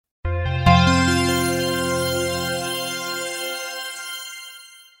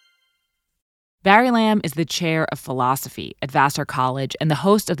Barry Lam is the chair of philosophy at Vassar College and the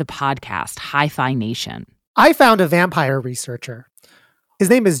host of the podcast Hi-Fi Nation. I found a vampire researcher. His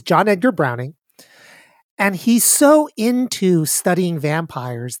name is John Edgar Browning, and he's so into studying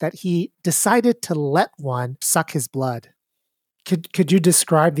vampires that he decided to let one suck his blood. Could you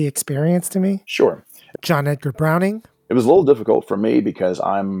describe the experience to me? Sure. John Edgar Browning. It was a little difficult for me because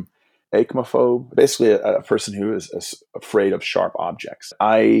I'm acmophobe, basically a person who is afraid of sharp objects.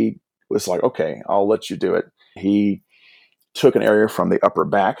 I was like, okay, I'll let you do it. He took an area from the upper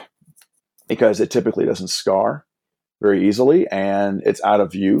back because it typically doesn't scar very easily and it's out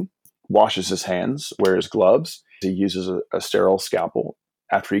of view, washes his hands, wears gloves. He uses a sterile scalpel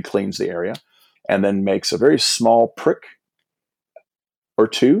after he cleans the area and then makes a very small prick or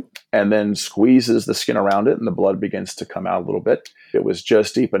two and then squeezes the skin around it and the blood begins to come out a little bit. It was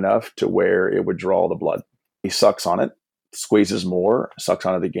just deep enough to where it would draw the blood. He sucks on it, squeezes more, sucks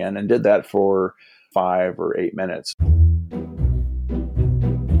on it again, and did that for 5 or 8 minutes.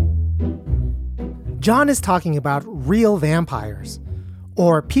 John is talking about real vampires,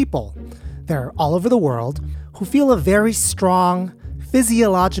 or people. They're all over the world who feel a very strong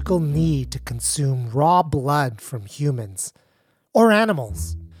physiological need to consume raw blood from humans or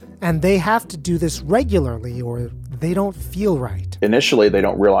animals. And they have to do this regularly or they don't feel right. Initially, they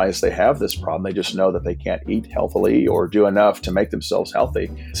don't realize they have this problem. They just know that they can't eat healthily or do enough to make themselves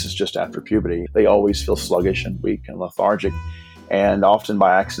healthy. This is just after puberty. They always feel sluggish and weak and lethargic. And often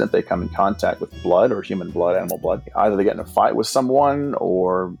by accident, they come in contact with blood or human blood, animal blood. Either they get in a fight with someone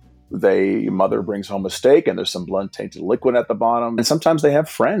or mother brings home a steak and there's some blood-tainted liquid at the bottom. And sometimes they have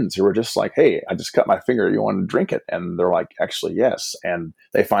friends who are just like, hey, I just cut my finger. You want to drink it? And they're like, actually, yes. And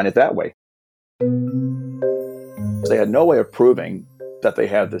they find it that way. They had no way of proving that they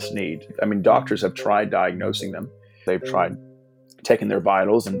had this need. I mean, doctors have tried diagnosing them. They've tried taking their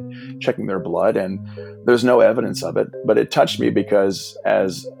vitals and checking their blood, and there's no evidence of it. But it touched me because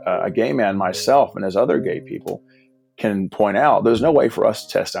as a gay man myself and as other gay people can point out, there's no way for us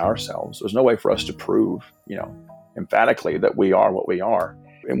to test ourselves. There's no way for us to prove, emphatically that we are what we are.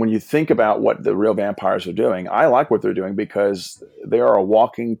 And when you think about what the real vampires are doing, I like what they're doing because they are a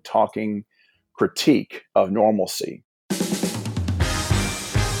walking, talking critique of normalcy.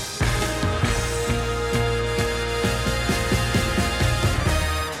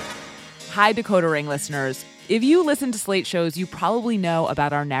 Hi, Decoder Ring listeners. If you listen to Slate shows, you probably know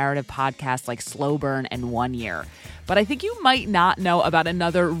about our narrative podcasts like Slow Burn and 1 Year. But I think you might not know about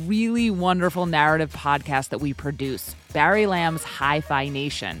another really wonderful narrative podcast that we produce, Barry Lam's Hi-Fi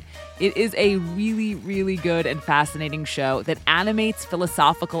Nation. It is a really, really good and fascinating show that animates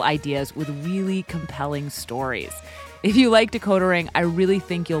philosophical ideas with really compelling stories. If you like Decoder Ring, I really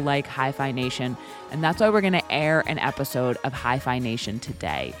think you'll like Hi-Fi Nation, and that's why we're going to air an episode of Hi-Fi Nation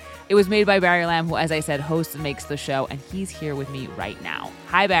today. It was made by Barry Lam, who, as I said, hosts and makes the show, and he's here with me right now.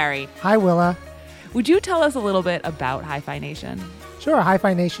 Hi, Barry. Hi, Willa. Would you tell us a little bit about Hi-Fi Nation? Sure.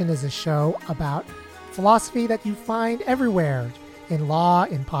 Hi-Fi Nation is a show about philosophy that you find everywhere, in law,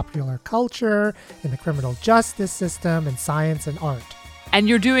 in popular culture, in the criminal justice system, in science and art. And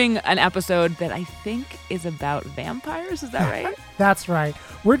you're doing an episode that I think is about vampires, is that right? That's right.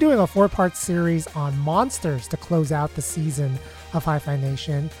 We're doing a 4-part series on monsters to close out the season of Hi-Fi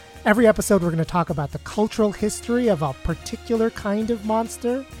Nation. Every episode, we're going to talk about the cultural history of a particular kind of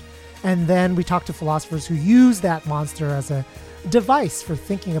monster. And then we talk to philosophers who use that monster as a device for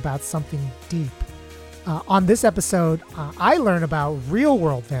thinking about something deep. On this episode, I learn about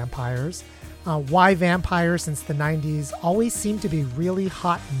real-world vampires, why vampires since the 90s always seem to be really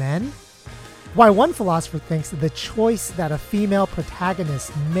hot men, why one philosopher thinks that the choice that a female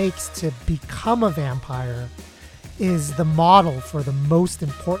protagonist makes to become a vampire is the model for the most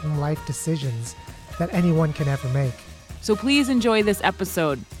important life decisions that anyone can ever make. So please enjoy this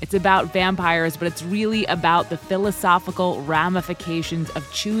episode. It's about vampires, but it's really about the philosophical ramifications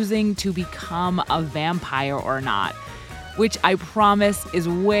of choosing to become a vampire or not, which I promise is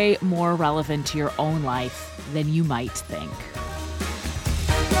way more relevant to your own life than you might think.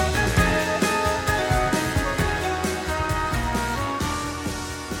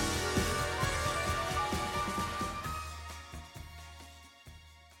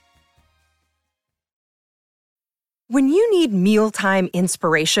 When you need mealtime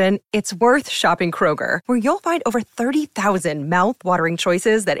inspiration, it's worth shopping Kroger, where you'll find over 30,000 mouth-watering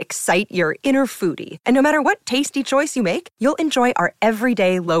choices that excite your inner foodie. And no matter what tasty choice you make, you'll enjoy our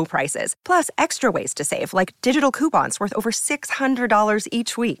everyday low prices, plus extra ways to save, like digital coupons worth over $600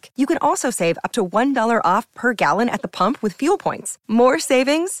 each week. You can also save up to $1 off per gallon at the pump with fuel points. More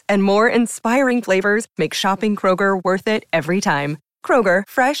savings and more inspiring flavors make shopping Kroger worth it every time. Kroger,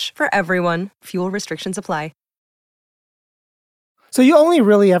 fresh for everyone. Fuel restrictions apply. So you only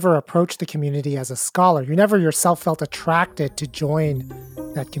really ever approached the community as a scholar. You never yourself felt attracted to join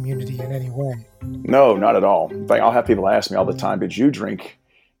that community in any way. No, not at all. In fact, I'll have people ask me all the time, did you drink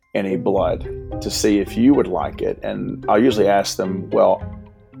any blood to see if you would like it? And I'll usually ask them, well,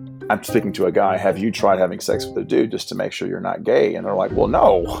 I'm speaking to a guy, have you tried having sex with a dude just to make sure you're not gay? And they're like, well,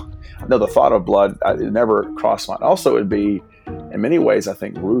 no. No, the thought of blood, it never crossed my mind. Also, it would be, in many ways, I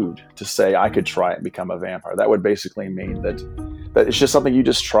think, rude to say I could try and become a vampire. That would basically mean that it's just something you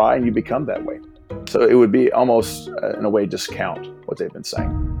just try and you become that way. So it would be almost, in a way, discount what they've been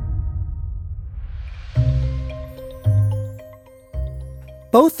saying.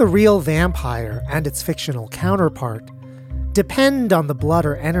 Both the real vampire and its fictional counterpart depend on the blood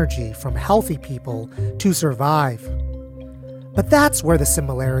or energy from healthy people to survive. But that's where the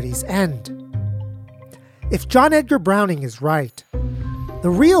similarities end. If John Edgar Browning is right, the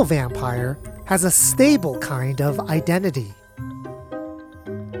real vampire has a stable kind of identity.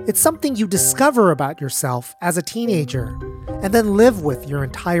 It's something you discover about yourself as a teenager and then live with your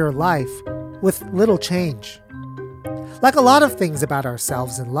entire life with little change. Like a lot of things about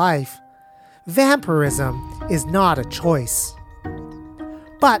ourselves in life, vampirism is not a choice.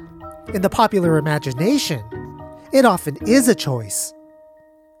 But in the popular imagination, it often is a choice.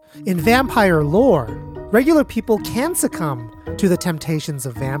 In vampire lore, regular people can succumb to the temptations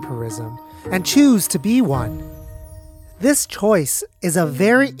of vampirism and choose to be one. This choice is a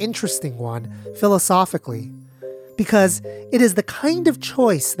very interesting one philosophically, because it is the kind of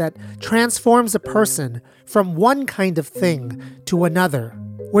choice that transforms a person from one kind of thing to another,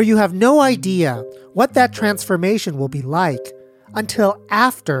 where you have no idea what that transformation will be like until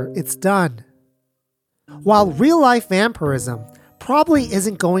after it's done. While real-life vampirism probably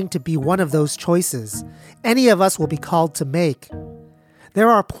isn't going to be one of those choices any of us will be called to make, there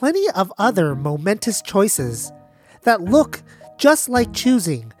are plenty of other momentous choices that look just like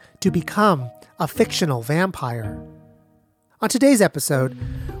choosing to become a fictional vampire. On today's episode,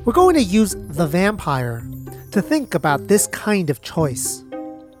 we're going to use the vampire to think about this kind of choice,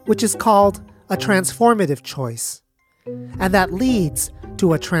 which is called a transformative choice, and that leads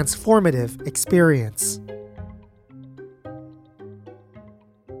to a transformative experience.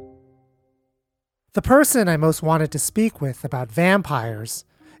 The person I most wanted to speak with about vampires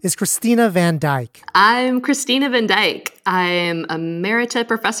is Christina Van Dyke. I'm Christina Van Dyke. I'm Emerita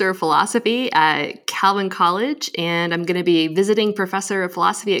Professor of Philosophy at Calvin College, and I'm going to be visiting Professor of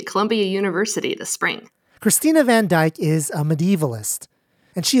Philosophy at Columbia University this spring. Christina Van Dyke is a medievalist,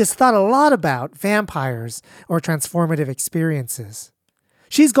 and she has thought a lot about vampires or transformative experiences.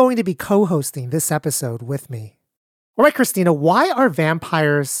 She's going to be co-hosting this episode with me. All right, Christina, why are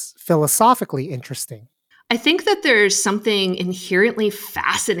vampires philosophically interesting? I think that there's something inherently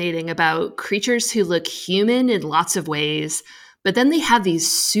fascinating about creatures who look human in lots of ways, but then they have these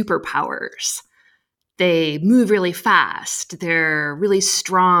superpowers. They move really fast, they're really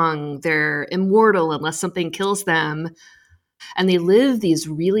strong, they're immortal unless something kills them, and they live these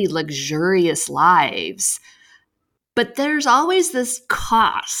really luxurious lives. But there's always this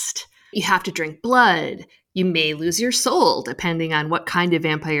cost. You have to drink blood. You may lose your soul, depending on what kind of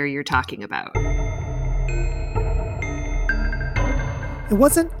vampire you're talking about. It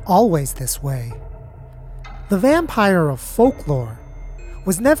wasn't always this way. The vampire of folklore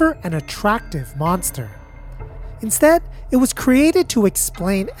was never an attractive monster. Instead, it was created to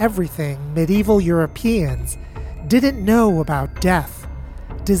explain everything medieval Europeans didn't know about death,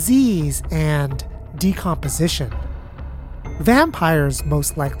 disease, and decomposition. Vampires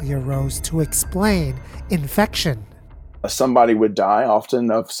most likely arose to explain infection. Somebody would die,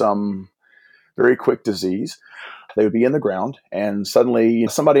 often of some very quick disease. They would be in the ground, and suddenly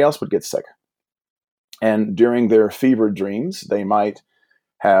somebody else would get sick. And during their fevered dreams, they might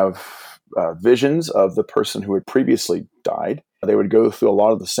have visions of the person who had previously died. They would go through a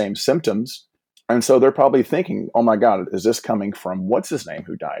lot of the same symptoms. And so they're probably thinking, oh my God, is this coming from what's his name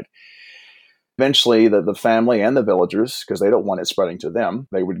who died? Eventually, the family and the villagers, because they don't want it spreading to them,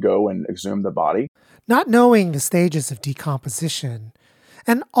 they would go and exhume the body. Not knowing the stages of decomposition,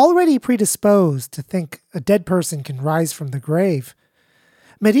 and already predisposed to think a dead person can rise from the grave,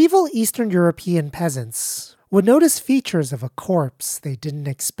 medieval Eastern European peasants would notice features of a corpse they didn't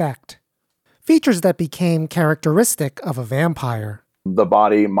expect. Features that became characteristic of a vampire. The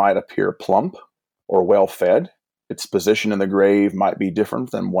body might appear plump or well-fed. Its position in the grave might be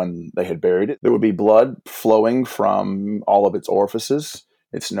different than when they had buried it. There would be blood flowing from all of its orifices,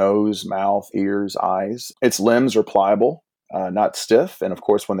 its nose, mouth, ears, eyes. Its limbs are pliable. not stiff. And of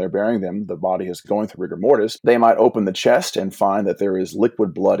course, when they're burying them, the body is going through rigor mortis. They might open the chest and find that there is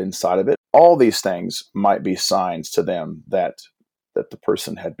liquid blood inside of it. All these things might be signs to them that the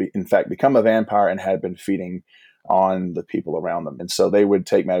person had, in fact, become a vampire and had been feeding on the people around them. And so they would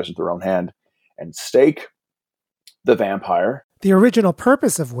take matters into their own hand and stake the vampire. The original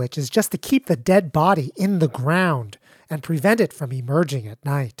purpose of which is just to keep the dead body in the ground and prevent it from emerging at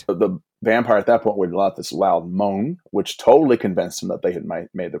night. The vampire at that point would let out this loud moan, which totally convinced them that they had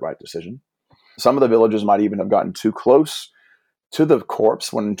made the right decision. Some of the villagers might even have gotten too close to the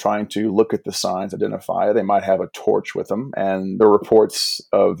corpse when trying to look at the signs, identify. They might have a torch with them, and the reports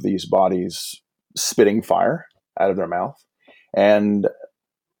of these bodies spitting fire out of their mouth. And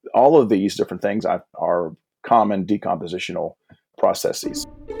all of these different things are common decompositional processes.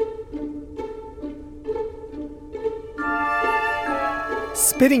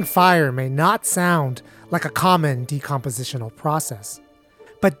 Spitting fire may not sound like a common decompositional process,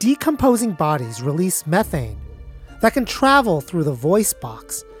 but decomposing bodies release methane that can travel through the voice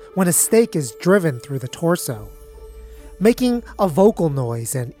box when a stake is driven through the torso, making a vocal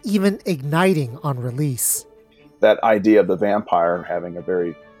noise and even igniting on release. That idea of the vampire having a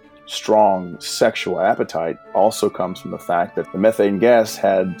very strong sexual appetite also comes from the fact that the methane gas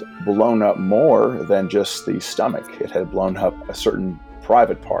had blown up more than just the stomach. It had blown up a certain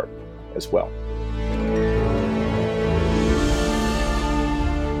private part as well.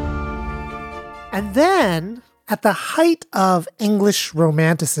 And then, at the height of English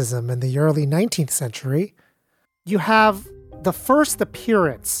Romanticism in the early 19th century, you have the first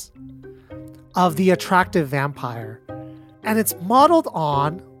appearance of the attractive vampire, and it's modeled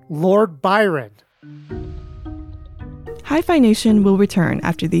on Lord Byron. Hi-Fi Nation will return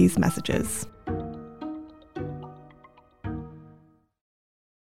after these messages.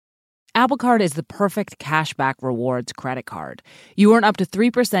 Apple Card is the perfect cashback rewards credit card. You earn up to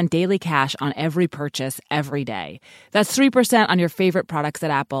 3% daily cash on every purchase every day. That's 3% on your favorite products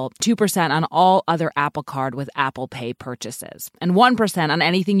at Apple, 2% on all other Apple Card with Apple Pay purchases, and 1% on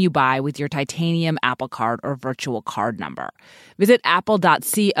anything you buy with your titanium Apple Card or virtual card number. Visit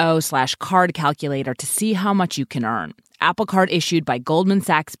apple.co/card calculator to see how much you can earn. Apple Card issued by Goldman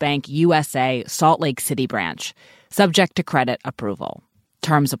Sachs Bank USA, Salt Lake City branch. Subject to credit approval.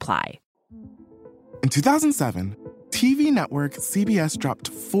 Terms apply. In 2007, TV network CBS dropped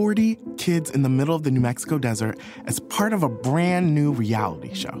 40 kids in the middle of the New Mexico desert as part of a brand new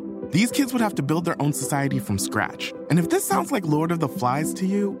reality show. These kids would have to build their own society from scratch. And if this sounds like Lord of the Flies to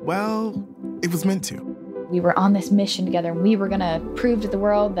you, well, it was meant to. We were on this mission together, and we were going to prove to the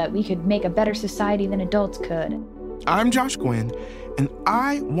world that we could make a better society than adults could. I'm Josh Gwynn, and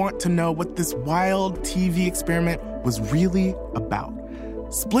I want to know what this wild TV experiment was really about.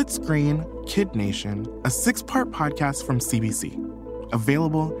 Split Screen, Kid Nation, a 6-part podcast from CBC.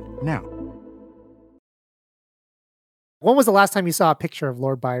 Available now. When was the last time you saw a picture of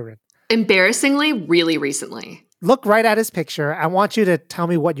Lord Byron? Embarrassingly, really recently. Look right at his picture. I want you to tell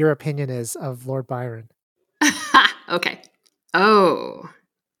me what your opinion is of Lord Byron. Okay. Oh,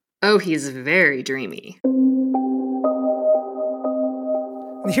 he's very dreamy.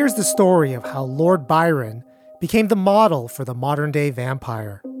 And here's the story of how Lord Byron became the model for the modern-day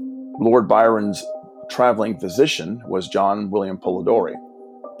vampire. Lord Byron's traveling physician was John William Polidori.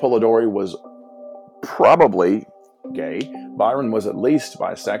 Polidori was probably gay. Byron was at least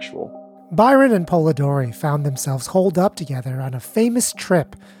bisexual. Byron and Polidori found themselves holed up together on a famous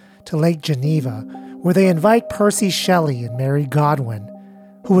trip to Lake Geneva, where they invite Percy Shelley and Mary Godwin,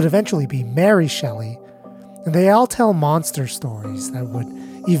 who would eventually be Mary Shelley, and they all tell monster stories that would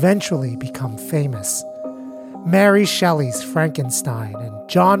eventually become famous. Mary Shelley's Frankenstein and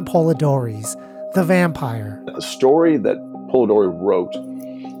John Polidori's The Vampire. The story that Polidori wrote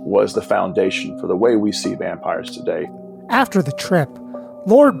was the foundation for the way we see vampires today. After the trip,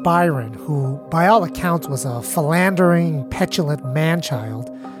 Lord Byron, who by all accounts was a philandering, petulant man-child,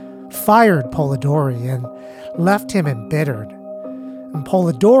 fired Polidori and left him embittered. And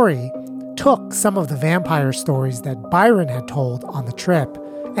Polidori took some of the vampire stories that Byron had told on the trip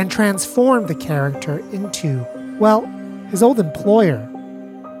and transformed the character into, well, his old employer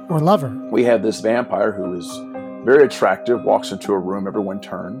or lover. We have this vampire who is very attractive, walks into a room, everyone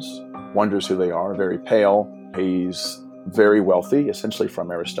turns, wonders who they are, very pale. He's very wealthy, essentially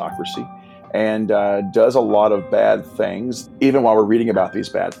from aristocracy, and does a lot of bad things. Even while we're reading about these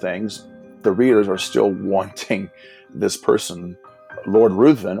bad things, the readers are still wanting this person, Lord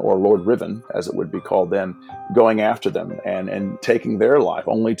Ruthven, or Lord Riven, as it would be called then, going after them and taking their life,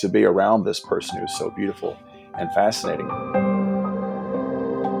 only to be around this person who's so beautiful and fascinating.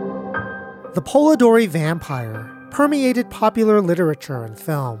 The Polidori vampire permeated popular literature and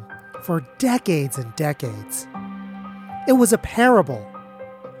film for decades and decades. It was a parable,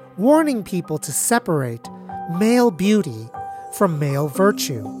 warning people to separate male beauty from male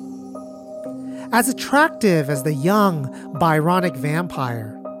virtue. As attractive as the young, Byronic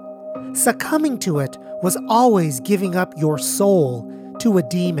vampire, succumbing to it was always giving up your soul to a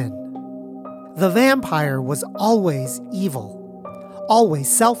demon. The vampire was always evil, always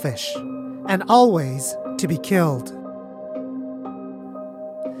selfish, and always to be killed.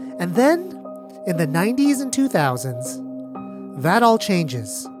 And then, in the 90s and 2000s, that all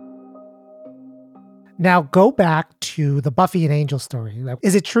changes. Now go back to the Buffy and Angel story.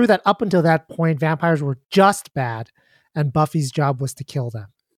 Is it true that up until that point, vampires were just bad and Buffy's job was to kill them?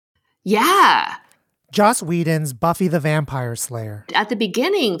 Yeah. Joss Whedon's Buffy the Vampire Slayer. At the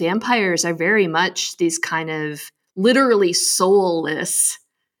beginning, vampires are very much these kind of literally soulless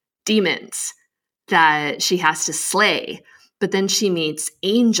demons that she has to slay. But then she meets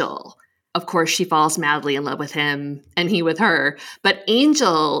Angel. Of course, she falls madly in love with him and he with her. But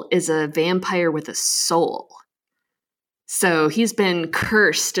Angel is a vampire with a soul. So he's been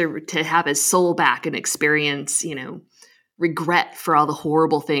cursed to have his soul back and experience, regret for all the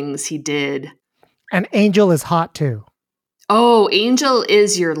horrible things he did. And Angel is hot too. Oh, Angel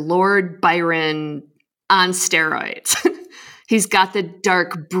is your Lord Byron on steroids. He's got the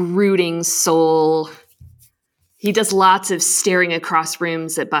dark, brooding soul. He does lots of staring across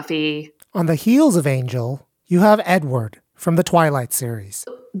rooms at Buffy. On the heels of Angel, you have Edward from the Twilight series.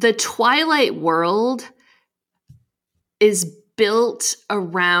 The Twilight world is built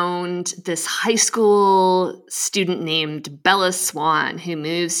around this high school student named Bella Swan, who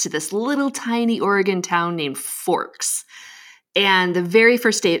moves to this little tiny Oregon town named Forks. And the very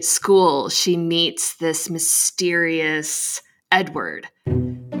first day at school, she meets this mysterious Edward.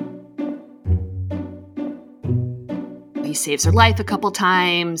 He saves her life a couple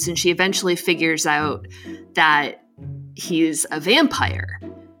times, and she eventually figures out that he's a vampire.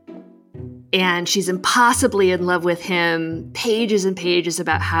 And she's impossibly in love with him, pages and pages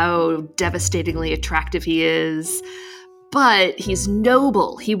about how devastatingly attractive he is. But he's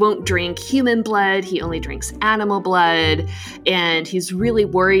noble. He won't drink human blood. He only drinks animal blood. And he's really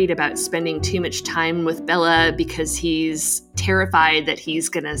worried about spending too much time with Bella because he's terrified that he's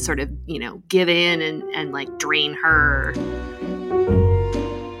going to sort of, give in and like drain her.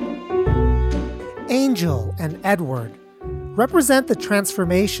 Angel and Edward represent the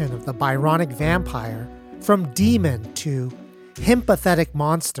transformation of the Byronic vampire from demon to himpathetic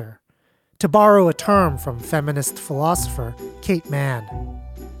monster, to borrow a term from feminist philosopher Kate Manne.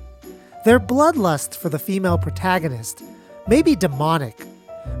 Their bloodlust for the female protagonist may be demonic,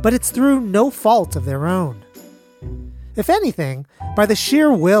 but it's through no fault of their own. If anything, by the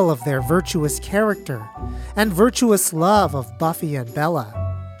sheer will of their virtuous character and virtuous love of Buffy and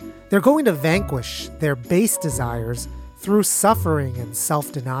Bella, they're going to vanquish their base desires through suffering and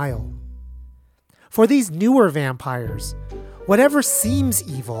self-denial. For these newer vampires, whatever seems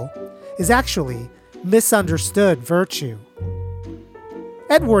evil is actually misunderstood virtue.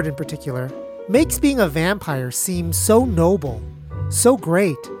 Edward, in particular, makes being a vampire seem so noble, so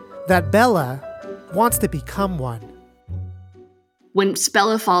great, that Bella wants to become one. When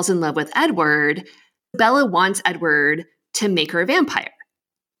Bella falls in love with Edward, Bella wants Edward to make her a vampire.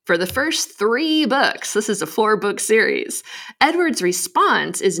 For the first 3 books, this is a 4-book series, Edward's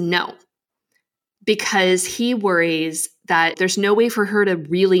response is no, because he worries that there's no way for her to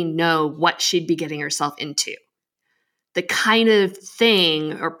really know what she'd be getting herself into. The kind of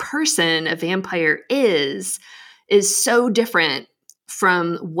thing or person a vampire is so different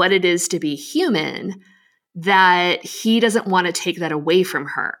from what it is to be human that he doesn't want to take that away from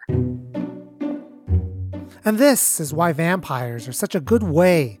her. And this is why vampires are such a good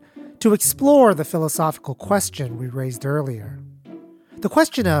way to explore the philosophical question we raised earlier. The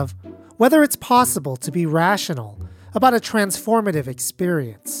question of whether it's possible to be rational about a transformative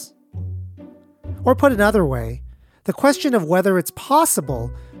experience. Or put another way, the question of whether it's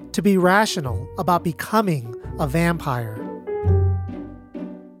possible to be rational about becoming a vampire.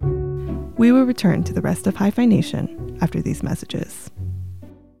 We will return to the rest of Hi-Fi Nation after these messages.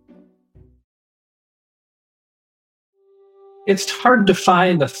 It's hard to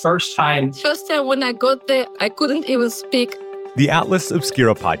find the first time. First time when I got there, I couldn't even speak. The Atlas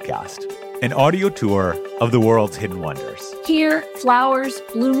Obscura Podcast, an audio tour of the world's hidden wonders. Here, flowers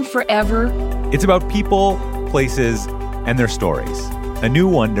bloom forever. It's about people, places, and their stories. A new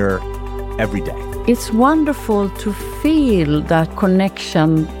wonder every day. It's wonderful to feel that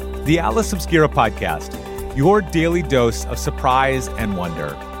connection. The Atlas Obscura Podcast, your daily dose of surprise and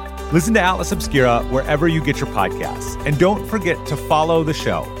wonder. Listen to Atlas Obscura wherever you get your podcasts. And don't forget to follow the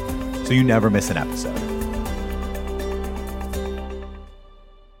show so you never miss an episode.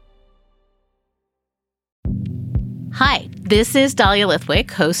 Hi, this is Dahlia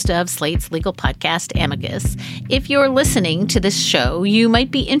Lithwick, host of Slate's legal podcast, Amicus. If you're listening to this show, you might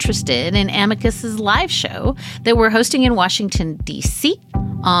be interested in Amicus's live show that we're hosting in Washington, D.C.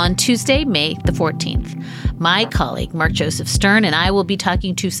 on Tuesday, May the 14th. My colleague, Mark Joseph Stern, and I will be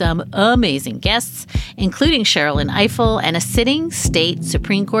talking to some amazing guests, including Sherrilyn Ifill and a sitting state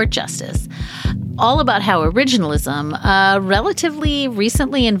Supreme Court justice, all about how originalism, a relatively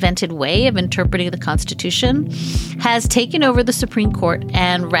recently invented way of interpreting the Constitution, has taken over the Supreme Court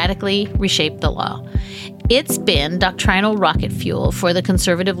and radically reshaped the law. It's been doctrinal rocket fuel for the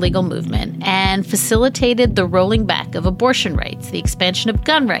conservative legal movement and facilitated the rolling back of abortion rights, the expansion of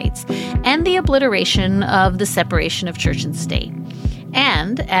gun rights, and the obliteration of the separation of church and state.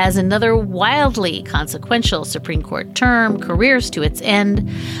 And as another wildly consequential Supreme Court term careers to its end,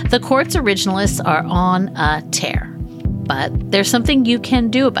 the court's originalists are on a tear. But there's something you can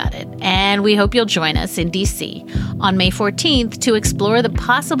do about it, and we hope you'll join us in D.C. on May 14th to explore the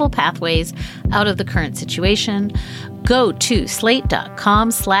possible pathways out of the current situation. Go to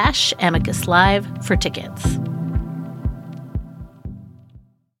slate.com/Amicus Live for tickets.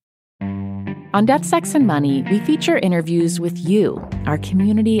 On Death, Sex, and Money, we feature interviews with you, our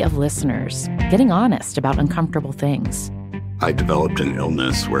community of listeners, getting honest about uncomfortable things. I developed an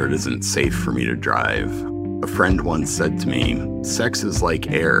illness where it isn't safe for me to drive. A friend once said to me, sex is like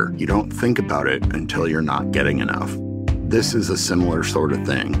air. You don't think about it until you're not getting enough. This is a similar sort of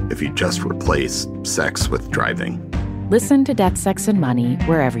thing if you just replace sex with driving. Listen to Death, Sex, and Money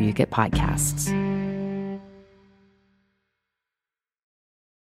wherever you get podcasts.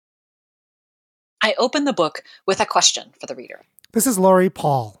 I open the book with a question for the reader. This is Laurie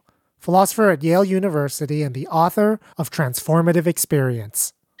Paul, philosopher at Yale University and the author of Transformative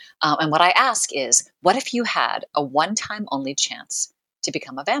Experience. And what I ask is, what if you had a one-time only chance to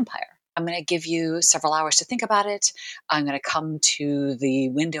become a vampire? I'm going to give you several hours to think about it. I'm going to come to the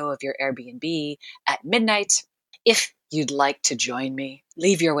window of your Airbnb at midnight. If you'd like to join me,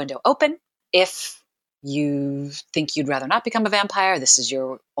 leave your window open. If you think you'd rather not become a vampire, this is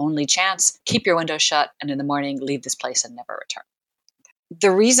your only chance. Keep your window shut, and in the morning, leave this place and never return. The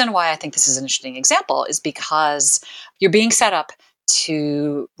reason why I think this is an interesting example is because you're being set up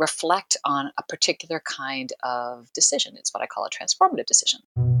to reflect on a particular kind of decision. It's what I call a transformative decision.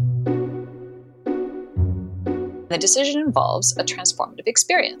 The decision involves a transformative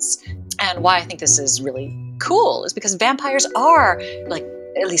experience. And why I think this is really cool is because vampires are, like,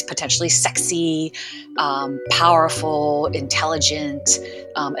 at least potentially sexy, powerful, intelligent,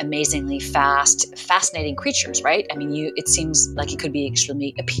 amazingly fast, fascinating creatures, right? I mean, it seems like it could be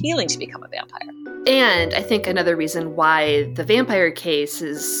extremely appealing to become a vampire. And I think another reason why the vampire case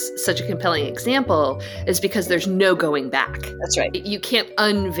is such a compelling example is because there's no going back. That's right. You can't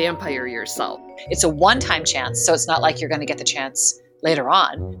un-vampire yourself. It's a one-time chance, so it's not like you're going to get the chance later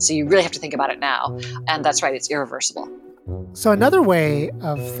on. So you really have to think about it now. And that's right, it's irreversible. So another way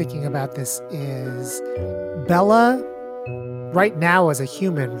of thinking about this is Bella, right now as a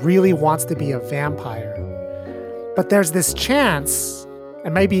human, really wants to be a vampire. But there's this chance,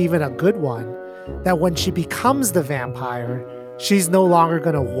 and maybe even a good one, that when she becomes the vampire, she's no longer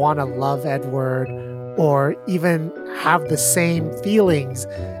going to want to love Edward or even have the same feelings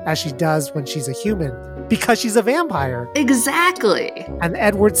as she does when she's a human because she's a vampire. Exactly. And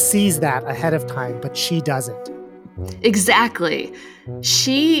Edward sees that ahead of time, but she doesn't. Exactly.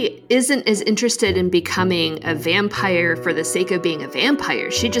 She isn't as interested in becoming a vampire for the sake of being a vampire.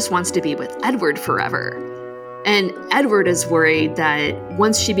 She just wants to be with Edward forever. And Edward is worried that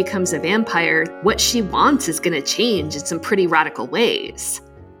once she becomes a vampire, what she wants is going to change in some pretty radical ways.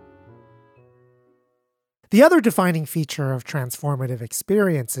 The other defining feature of transformative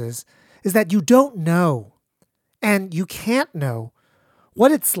experiences is that you don't know, and you can't know,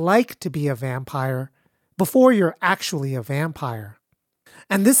 what it's like to be a vampire before you're actually a vampire.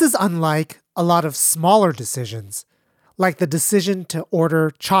 And this is unlike a lot of smaller decisions, like the decision to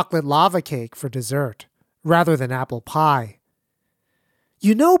order chocolate lava cake for dessert rather than apple pie.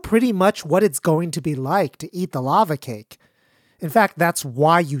 You know pretty much what it's going to be like to eat the lava cake. In fact, that's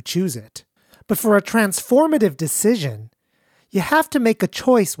why you choose it. But for a transformative decision, you have to make a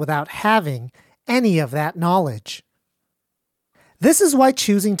choice without having any of that knowledge. This is why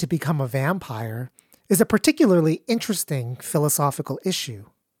choosing to become a vampire is a particularly interesting philosophical issue.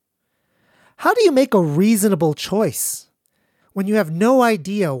 How do you make a reasonable choice when you have no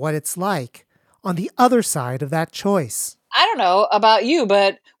idea what it's like on the other side of that choice? I don't know about you,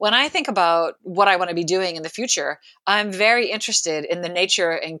 but when I think about what I want to be doing in the future, I'm very interested in the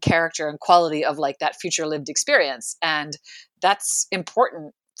nature and character and quality of like that future lived experience. And that's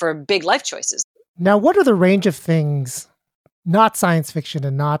important for big life choices. Now, what are the range of things, not science fiction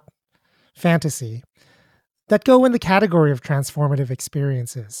and not fantasy, that go in the category of transformative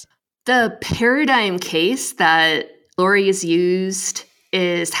experiences? The paradigm case that Laurie has used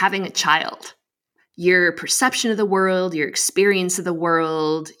is having a child. Your perception of the world, your experience of the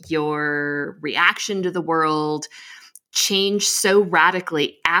world, your reaction to the world change so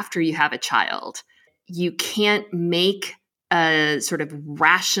radically after you have a child. You can't make a sort of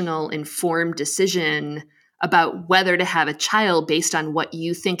rational, informed decision about whether to have a child based on what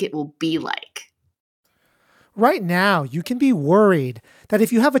you think it will be like. Right now, you can be worried that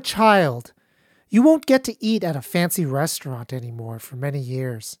if you have a child, you won't get to eat at a fancy restaurant anymore for many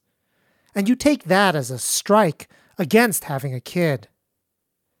years. And you take that as a strike against having a kid.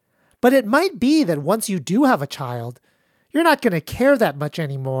 But it might be that once you do have a child, you're not going to care that much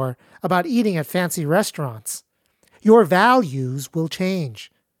anymore about eating at fancy restaurants. Your values will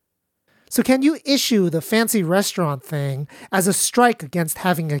change. So can you issue the fancy restaurant thing as a strike against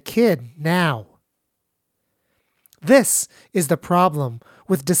having a kid now? This is the problem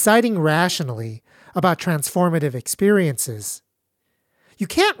with deciding rationally about transformative experiences. You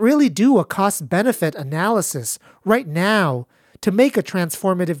can't really do a cost-benefit analysis right now to make a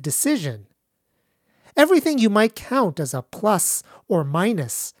transformative decision. Everything you might count as a plus or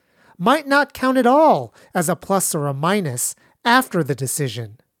minus might not count at all as a plus or a minus after the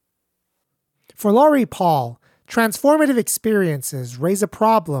decision. For Laurie Paul, transformative experiences raise a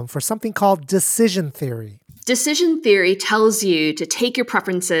problem for something called decision theory. Decision theory tells you to take your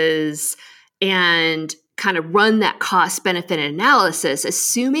preferences and kind of run that cost-benefit analysis,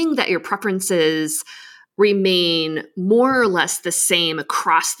 assuming that your preferences remain more or less the same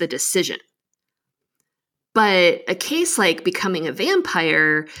across the decision. But a case like becoming a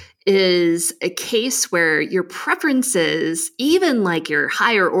vampire is a case where your preferences, even like your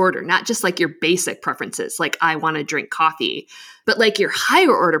higher order, not just like your basic preferences, like I want to drink coffee, but like your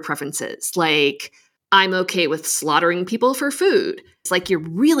higher order preferences, like I'm okay with slaughtering people for food. It's like your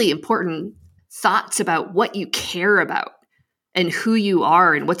really important thoughts about what you care about and who you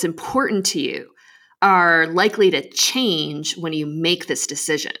are and what's important to you are likely to change when you make this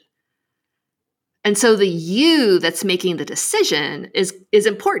decision. And so the you that's making the decision is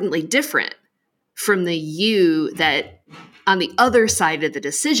importantly different from the you that on the other side of the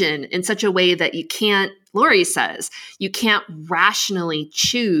decision in such a way that you can't, Laurie says, you can't rationally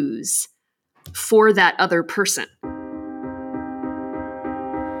choose for that other person.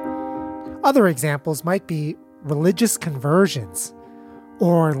 Other examples might be religious conversions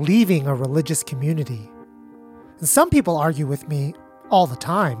or leaving a religious community. And some people argue with me all the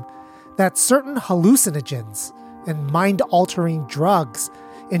time that certain hallucinogens and mind-altering drugs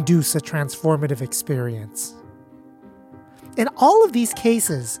induce a transformative experience. In all of these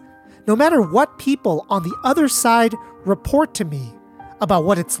cases, no matter what people on the other side report to me about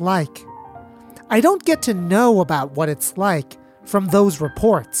what it's like, I don't get to know about what it's like from those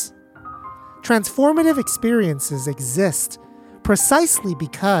reports. Transformative experiences exist precisely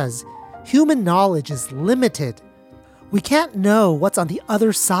because human knowledge is limited. We can't know what's on the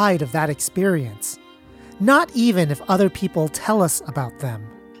other side of that experience, not even if other people tell us about them.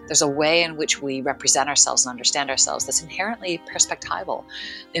 There's a way in which we represent ourselves and understand ourselves that's inherently perspectival,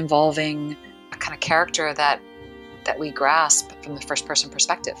 involving a kind of character that we grasp from the first-person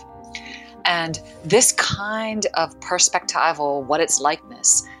perspective. And this kind of perspectival, what it's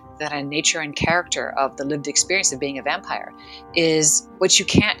likeness, that a nature and character of the lived experience of being a vampire is what you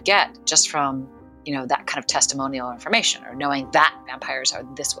can't get just from, that kind of testimonial information or knowing that vampires are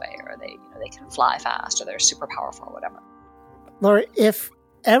this way or they can fly fast or they're super powerful or whatever. Laura, if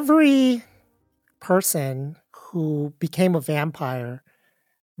every person who became a vampire,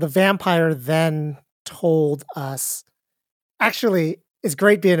 the vampire then told us, actually, it's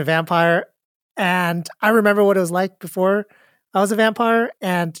great being a vampire, and I remember what it was like before I was a vampire,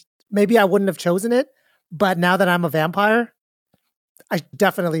 and maybe I wouldn't have chosen it, but now that I'm a vampire, I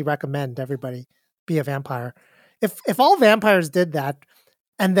definitely recommend everybody be a vampire. If all vampires did that,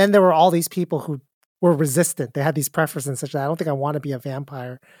 and then there were all these people who were resistant, they had these preferences such that I don't think I want to be a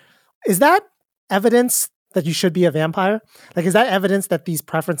vampire. Is that evidence that you should be a vampire? Like, is that evidence that these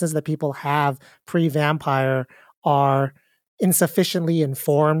preferences that people have pre-vampire are insufficiently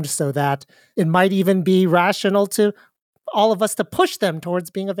informed so that it might even be rational to all of us to push them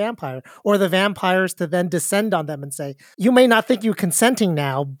towards being a vampire, or the vampires to then descend on them and say, you may not think you're consenting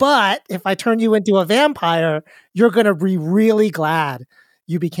now, but if I turn you into a vampire, you're going to be really glad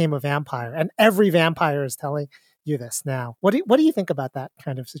you became a vampire. And every vampire is telling you this now. What do you think about that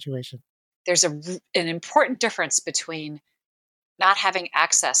kind of situation? There's an important difference between not having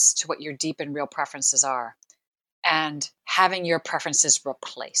access to what your deep and real preferences are and having your preferences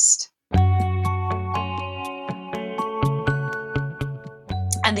replaced.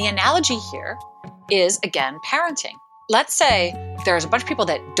 And the analogy here is, again, parenting. Let's say there's a bunch of people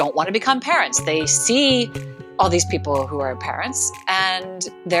that don't want to become parents. They see all these people who are parents, and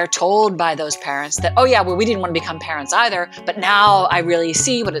they're told by those parents that, oh yeah, well, we didn't want to become parents either, but now I really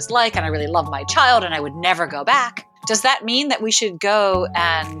see what it's like, and I really love my child, and I would never go back. Does that mean that we should go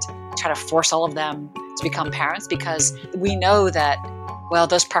and try to force all of them to become parents because we know that, well,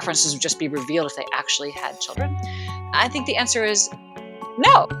 those preferences would just be revealed if they actually had children? I think the answer is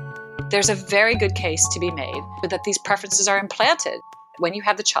no. There's a very good case to be made that these preferences are implanted. When you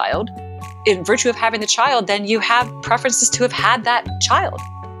have the child, in virtue of having the child, then you have preferences to have had that child.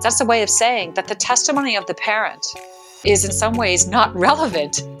 That's a way of saying that the testimony of the parent is in some ways not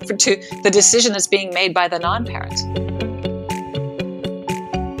relevant to the decision that's being made by the non-parent.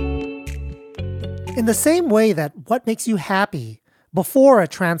 In the same way that what makes you happy before a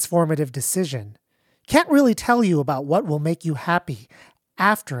transformative decision can't really tell you about what will make you happy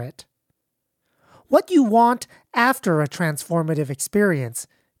after it. What you want after a transformative experience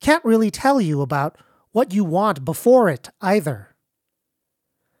can't really tell you about what you want before it either.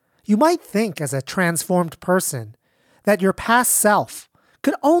 You might think as a transformed person that your past self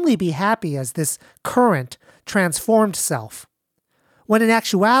could only be happy as this current transformed self, when in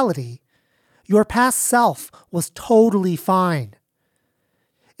actuality, your past self was totally fine.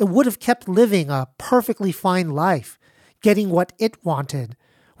 It would have kept living a perfectly fine life, getting what it wanted,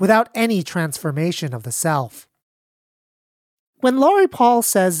 without any transformation of the self. When Laurie Paul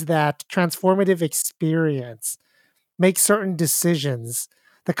says that transformative experience makes certain decisions,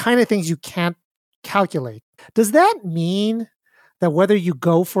 the kind of things you can't calculate, does that mean that whether you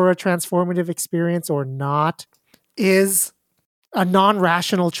go for a transformative experience or not is a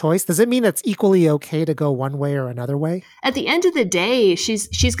non-rational choice? Does it mean it's equally okay to go one way or another way? At the end of the day,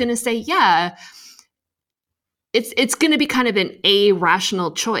 she's going to say, yeah, it's going to be kind of an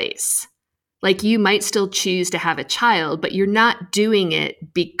irrational choice. Like, you might still choose to have a child, but you're not doing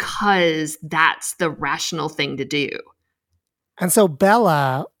it because that's the rational thing to do. And so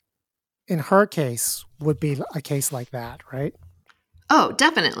Bella, in her case, would be a case like that, right? Oh,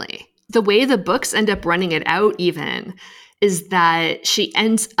 definitely. The way the books end up running it out even is that she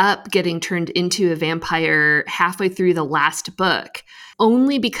ends up getting turned into a vampire halfway through the last book,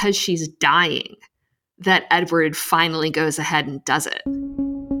 only because she's dying, that Edward finally goes ahead and does it.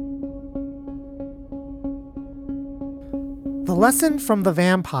 The lesson from The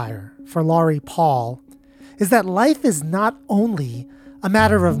Vampire for Laurie Paul is that life is not only a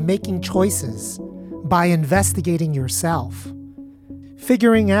matter of making choices by investigating yourself,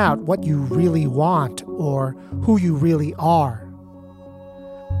 figuring out what you really want or who you really are.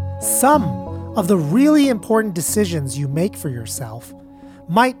 Some of the really important decisions you make for yourself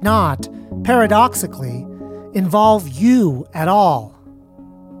might not, paradoxically, involve you at all.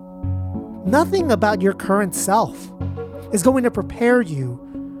 Nothing about your current self is going to prepare you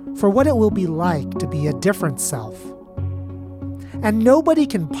for what it will be like to be a different self. And nobody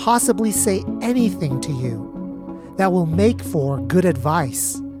can possibly say anything to you that will make for good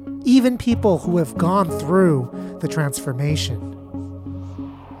advice, even people who have gone through the transformation.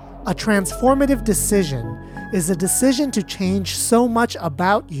 A transformative decision is a decision to change so much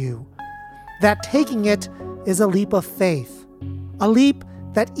about you that taking it is a leap of faith, a leap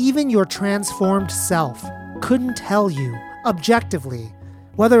that even your transformed self couldn't tell you objectively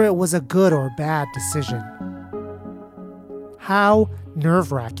whether it was a good or bad decision. How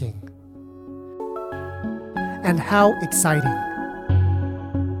nerve-wracking. And how exciting.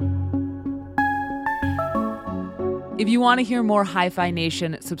 If you want to hear more Hi-Fi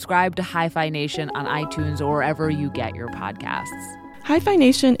Nation, subscribe to Hi-Fi Nation on iTunes or wherever you get your podcasts. Hi-Fi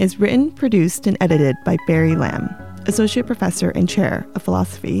Nation is written, produced, and edited by Barry Lamb, Associate Professor and Chair of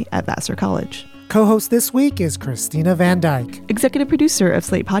Philosophy at Vassar College. Co-host this week is Christina Van Dyke. Executive producer of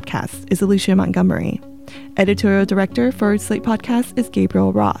Slate Podcasts is Alicia Montgomery. Editorial director for Slate Podcasts is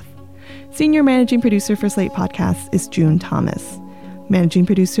Gabriel Roth. Senior managing producer for Slate Podcasts is June Thomas. Managing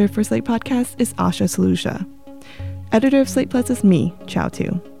producer for Slate Podcasts is Asha Saluja. Editor of Slate Plus is me, Chao Tu.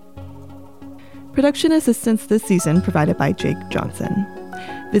 Production assistance this season provided by Jake Johnson.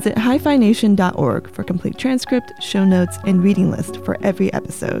 Visit HiFiNation.org for complete transcript, show notes, and reading list for every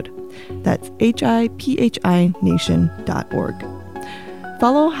episode. That's HiPhiNation.org.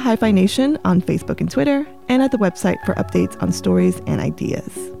 Follow Hi-Fi Nation on Facebook and Twitter, and at the website for updates on stories and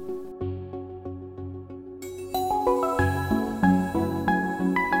ideas.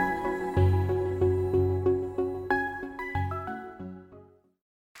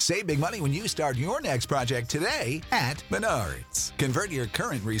 Save big money when you start your next project today at Menards. Convert your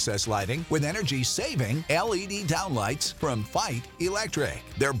current recessed lighting with energy-saving LED downlights from Fight Electric.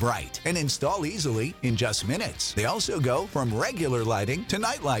 They're bright and install easily in just minutes. They also go from regular lighting to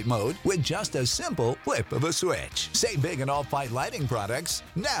nightlight mode with just a simple flip of a switch. Save big on all Fight lighting products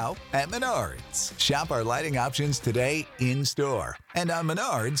now at Menards. Shop our lighting options today in-store and on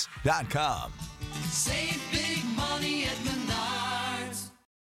Menards.com. Save big